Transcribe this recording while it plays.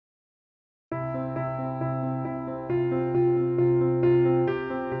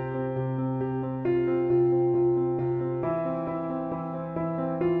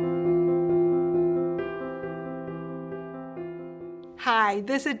Hi,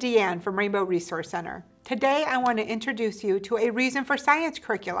 this is Deanne from Rainbow Resource Center. Today I want to introduce you to a Reason for Science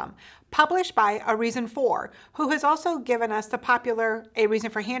curriculum published by A Reason For, who has also given us the popular A Reason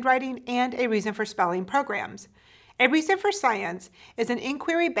for Handwriting and A Reason for Spelling programs. A Reason for Science is an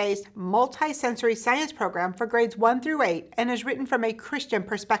inquiry-based, multi-sensory science program for grades 1 through 8 and is written from a Christian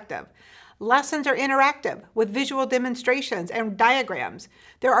perspective. Lessons are interactive with visual demonstrations and diagrams.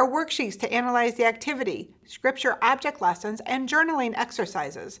 There are worksheets to analyze the activity, scripture object lessons, and journaling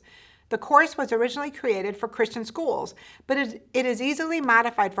exercises. The course was originally created for Christian schools, but it is easily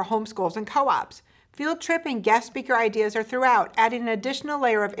modified for homeschools and co-ops. Field trip and guest speaker ideas are throughout, adding an additional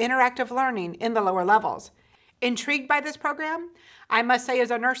layer of interactive learning in the lower levels. Intrigued by this program? I must say,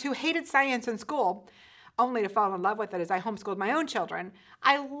 as a nurse who hated science in school, only to fall in love with it as I homeschooled my own children,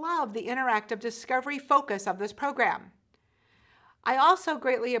 I love the interactive discovery focus of this program. I also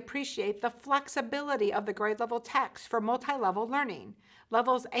greatly appreciate the flexibility of the grade level text for multi-level learning.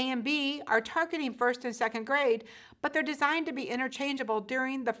 Levels A and B are targeting first and second grade, but they're designed to be interchangeable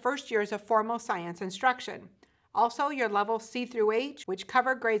during the first years of formal science instruction. Also, your levels C through H, which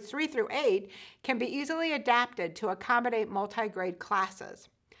cover grades 3 through 8, can be easily adapted to accommodate multi-grade classes.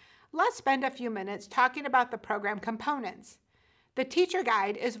 Let's spend a few minutes talking about the program components. The teacher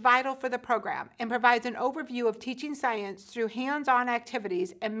guide is vital for the program and provides an overview of teaching science through hands-on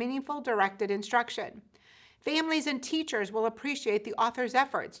activities and meaningful directed instruction. Families and teachers will appreciate the author's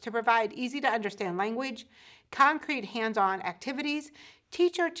efforts to provide easy-to-understand language, concrete hands-on activities,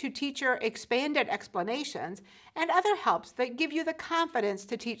 teacher-to-teacher expanded explanations, and other helps that give you the confidence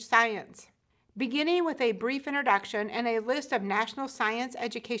to teach science. Beginning with a brief introduction and a list of national science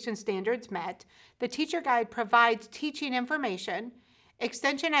education standards met, the teacher guide provides teaching information,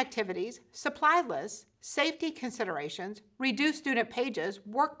 extension activities, supply lists, safety considerations, reduced student pages,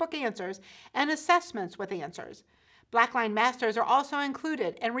 workbook answers, and assessments with answers. Blackline masters are also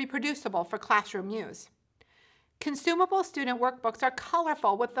included and reproducible for classroom use. Consumable student workbooks are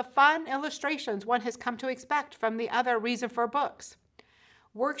colorful with the fun illustrations one has come to expect from the other Reason For books.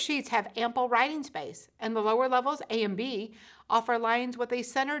 Worksheets have ample writing space, and the lower levels, A and B, offer lines with a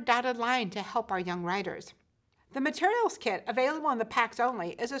center dotted line to help our young writers. The materials kit, available in the packs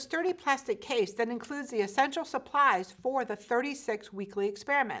only, is a sturdy plastic case that includes the essential supplies for the 36 weekly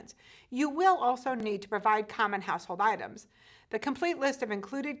experiments. You will also need to provide common household items. The complete list of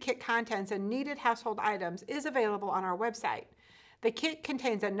included kit contents and needed household items is available on our website. The kit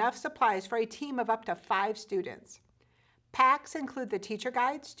contains enough supplies for a team of up to 5 students. Packs include the teacher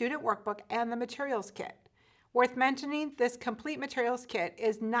guide, student workbook, and the materials kit. Worth mentioning, this complete materials kit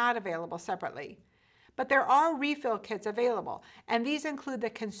is not available separately. But there are refill kits available, and these include the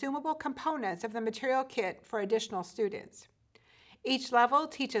consumable components of the material kit for additional students. Each level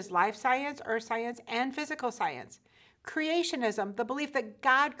teaches life science, earth science, and physical science. Creationism, the belief that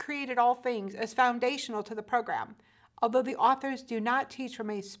God created all things, is foundational to the program, although the authors do not teach from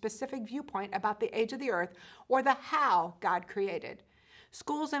a specific viewpoint about the age of the earth or the how God created.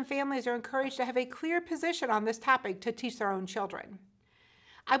 Schools and families are encouraged to have a clear position on this topic to teach their own children.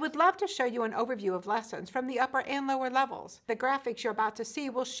 I would love to show you an overview of lessons from the upper and lower levels. The graphics you're about to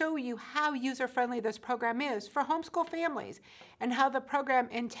see will show you how user-friendly this program is for homeschool families and how the program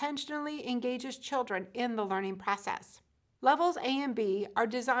intentionally engages children in the learning process. Levels A and B are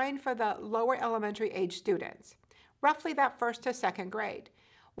designed for the lower elementary age students, roughly that first to second grade.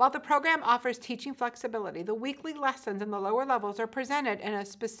 While the program offers teaching flexibility, the weekly lessons in the lower levels are presented in a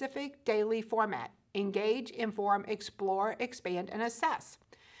specific daily format: engage, inform, explore, expand, and assess.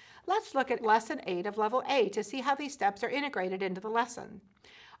 Let's look at Lesson 8 of Level A to see how these steps are integrated into the lesson.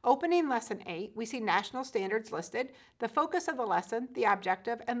 Opening Lesson 8, we see national standards listed, the focus of the lesson, the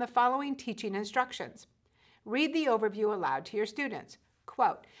objective, and the following teaching instructions. Read the overview aloud to your students.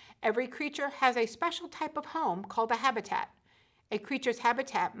 Quote, "Every creature has a special type of home called a habitat. A creature's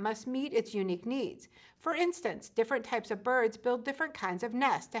habitat must meet its unique needs. For instance, different types of birds build different kinds of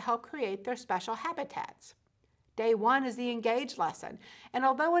nests to help create their special habitats." Day 1 is the Engage lesson, and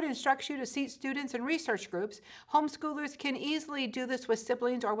although it instructs you to seat students in research groups, homeschoolers can easily do this with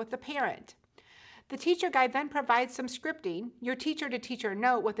siblings or with the parent. The teacher guide then provides some scripting, your teacher-to-teacher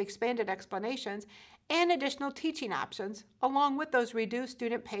note with expanded explanations, and additional teaching options, along with those reduced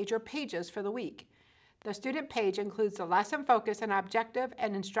student page or pages for the week. The student page includes the lesson focus and objective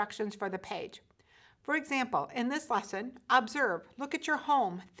and instructions for the page. For example, in this lesson, observe, look at your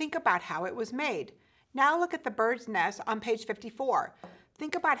home, think about how it was made. Now look at the bird's nest on page 54.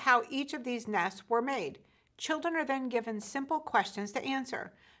 Think about how each of these nests were made. Children are then given simple questions to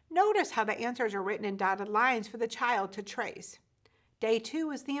answer. Notice how the answers are written in dotted lines for the child to trace. Day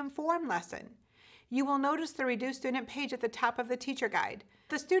 2 is the Inform lesson. you will notice the Reduced Student page at the top of the teacher guide.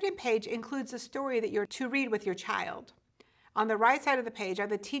 The student page includes a story that you're to read with your child. On the right side of the page are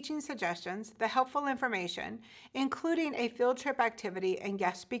the teaching suggestions, the helpful information, including a field trip activity and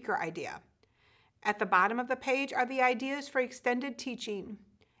guest speaker idea. At the bottom of the page are the ideas for extended teaching.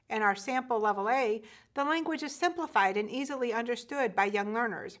 In our sample Level A, the language is simplified and easily understood by young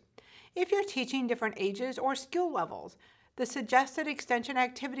learners. If you're teaching different ages or skill levels, the suggested extension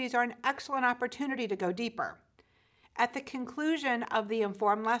activities are an excellent opportunity to go deeper. At the conclusion of the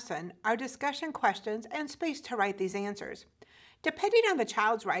informed lesson are discussion questions and space to write these answers. Depending on the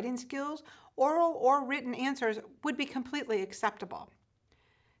child's writing skills, oral or written answers would be completely acceptable.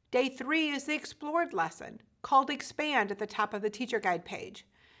 Day 3 is the Explored lesson, called Expand, at the top of the teacher guide page.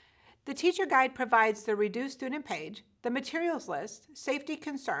 The teacher guide provides the Reduced Student page, the materials list, safety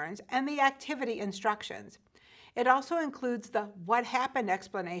concerns, and the activity instructions. It also includes the What Happened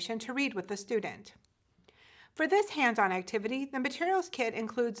explanation to read with the student. For this hands-on activity, the materials kit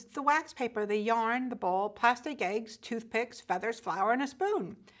includes the wax paper, the yarn, the bowl, plastic eggs, toothpicks, feathers, flour, and a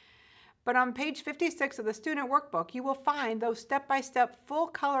spoon. But on page 56 of the student workbook, you will find those step-by-step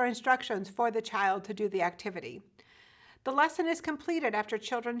full-color instructions for the child to do the activity. The lesson is completed after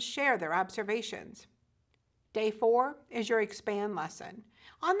children share their observations. Day 4 is your Expand lesson.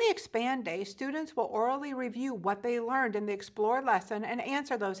 On the Expand day, students will orally review what they learned in the Explore lesson and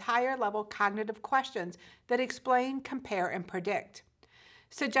answer those higher-level cognitive questions that explain, compare, and predict.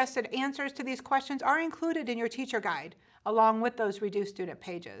 Suggested answers to these questions are included in your teacher guide, along with those Reduced Student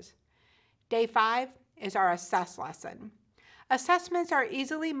pages. Day 5 is our Assess lesson. Assessments are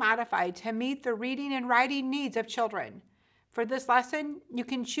easily modified to meet the reading and writing needs of children. For this lesson, you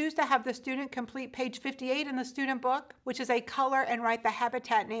can choose to have the student complete page 58 in the student book, which is a color and write the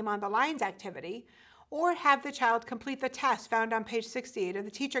habitat name on the lines activity, or have the child complete the test found on page 68 of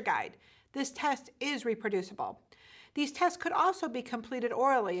the teacher guide. This test is reproducible. These tests could also be completed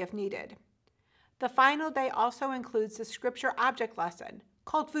orally if needed. The final day also includes the Scripture Object lesson,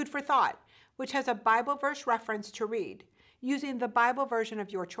 called Food for Thought, which has a Bible verse reference to read, using the Bible version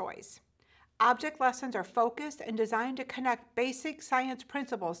of your choice. Object lessons are focused and designed to connect basic science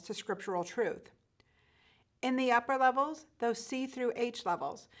principles to scriptural truth. In the upper levels, those C through H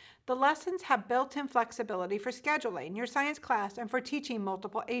levels, the lessons have built-in flexibility for scheduling your science class and for teaching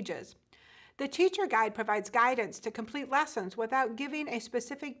multiple ages. The teacher guide provides guidance to complete lessons without giving a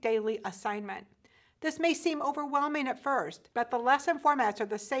specific daily assignment. This may seem overwhelming at first, but the lesson formats are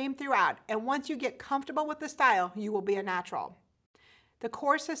the same throughout, and once you get comfortable with the style, you will be a natural. The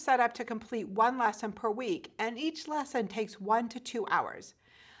course is set up to complete one lesson per week, and each lesson takes 1 to 2 hours.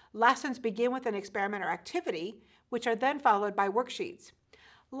 Lessons begin with an experiment or activity, which are then followed by worksheets.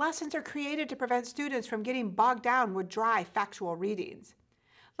 Lessons are created to prevent students from getting bogged down with dry, factual readings.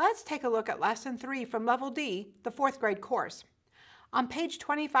 Let's take a look at Lesson 3 from Level D, the 4th grade course. On page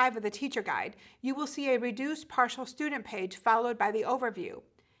 25 of the teacher guide, you will see a reduced partial student page followed by the overview.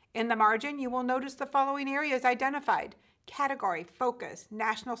 In the margin, you will notice the following areas identified: category, focus,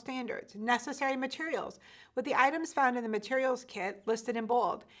 national standards, necessary materials, with the items found in the materials kit listed in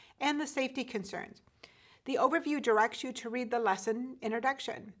bold, and the safety concerns. The overview directs you to read the lesson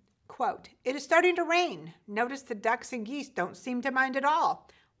introduction. Quote, "It is starting to rain. Notice the ducks and geese don't seem to mind at all.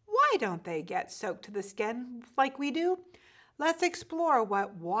 Why don't they get soaked to the skin like we do? Let's explore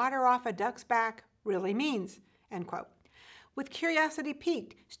what water off a duck's back really means." End quote. With curiosity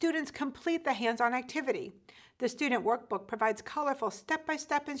piqued, students complete the hands-on activity. The student workbook provides colorful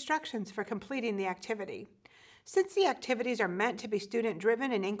step-by-step instructions for completing the activity. Since the activities are meant to be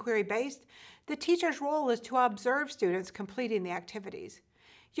student-driven and inquiry-based, the teacher's role is to observe students completing the activities.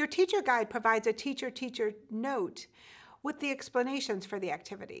 Your teacher guide provides a teacher-teacher note with the explanations for the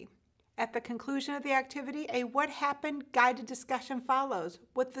activity. At the conclusion of the activity, a What Happened guided discussion follows,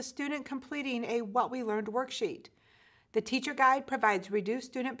 with the student completing a What We Learned worksheet. The teacher guide provides reduced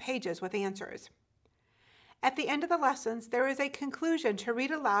student pages with answers. At the end of the lessons, there is a conclusion to read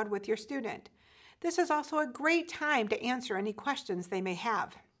aloud with your student. This is also a great time to answer any questions they may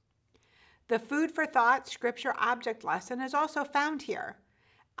have. The Food for Thought Scripture Object lesson is also found here.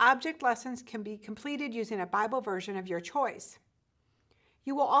 Object lessons can be completed using a Bible version of your choice.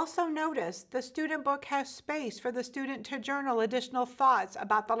 You will also notice the student book has space for the student to journal additional thoughts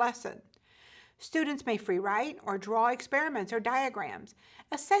about the lesson. Students may free write or draw experiments or diagrams,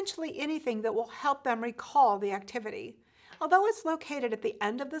 essentially anything that will help them recall the activity. Although it's located at the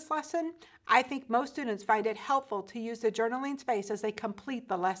end of this lesson, I think most students find it helpful to use the journaling space as they complete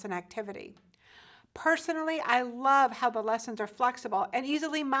the lesson activity. Personally, I love how the lessons are flexible and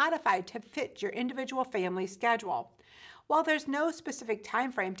easily modified to fit your individual family schedule. While there's no specific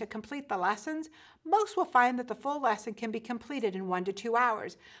time frame to complete the lessons, most will find that the full lesson can be completed in 1 to 2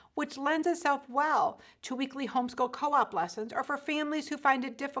 hours, which lends itself well to weekly homeschool co-op lessons or for families who find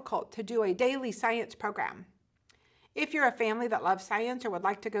it difficult to do a daily science program. If you're a family that loves science or would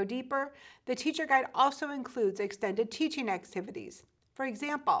like to go deeper, the teacher guide also includes extended teaching activities. For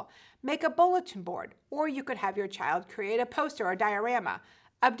example, make a bulletin board, or you could have your child create a poster or diorama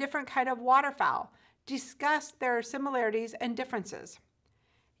of different kind of waterfowl. Discuss their similarities and differences.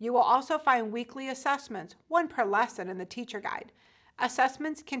 You will also find weekly assessments, 1 per lesson in the teacher guide.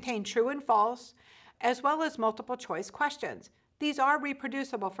 Assessments contain true and false, as well as multiple choice questions. These are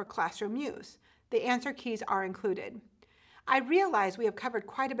reproducible for classroom use. The answer keys are included. I realize we have covered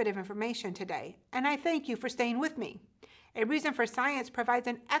quite a bit of information today, and I thank you for staying with me. A Reason for Science provides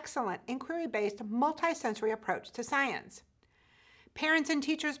an excellent inquiry-based, multisensory approach to science. Parents and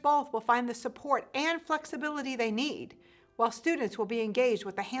teachers both will find the support and flexibility they need, while students will be engaged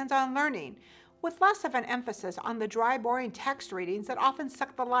with the hands-on learning, with less of an emphasis on the dry, boring text readings that often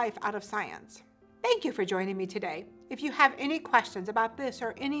suck the life out of science. Thank you for joining me today. If you have any questions about this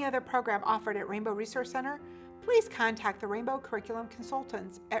or any other program offered at Rainbow Resource Center, please contact the Rainbow Curriculum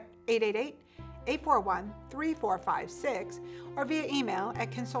Consultants at 888-841-3456 or via email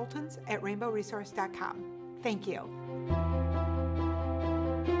at consultants@rainbowresource.com. Thank you.